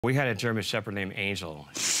We had a German Shepherd named Angel.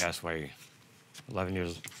 She passed away 11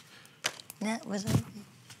 years. That was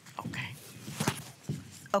Okay.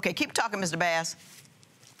 Okay, keep talking, Mr. Bass.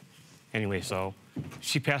 Anyway, so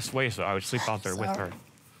she passed away, so I would sleep out there with her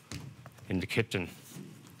in the kitchen.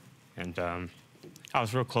 And I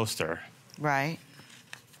was real close to her. Right.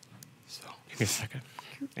 So, give me a second.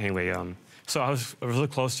 Anyway, so I was really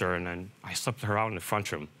close to her, and then I slept her out in the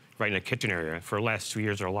front room, right in the kitchen area, for the last 2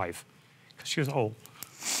 years of her life, because she was old.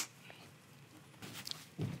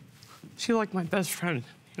 She was like my best friend,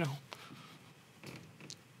 you know.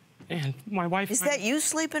 And my wife... Is that you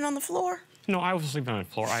sleeping on the floor? No, I was sleeping on the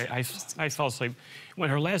floor. I fell asleep.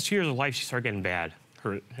 When her last years of life, she started getting bad.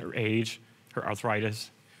 Her age, her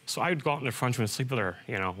arthritis. So I would go out in the front room and sleep with her,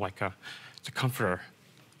 you know, like to comfort her.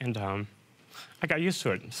 And I got used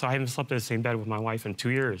to it. So I haven't slept in the same bed with my wife in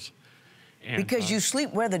 2 years. And, because you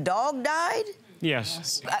sleep where the dog died?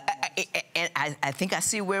 Yes. I think I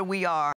see where we are.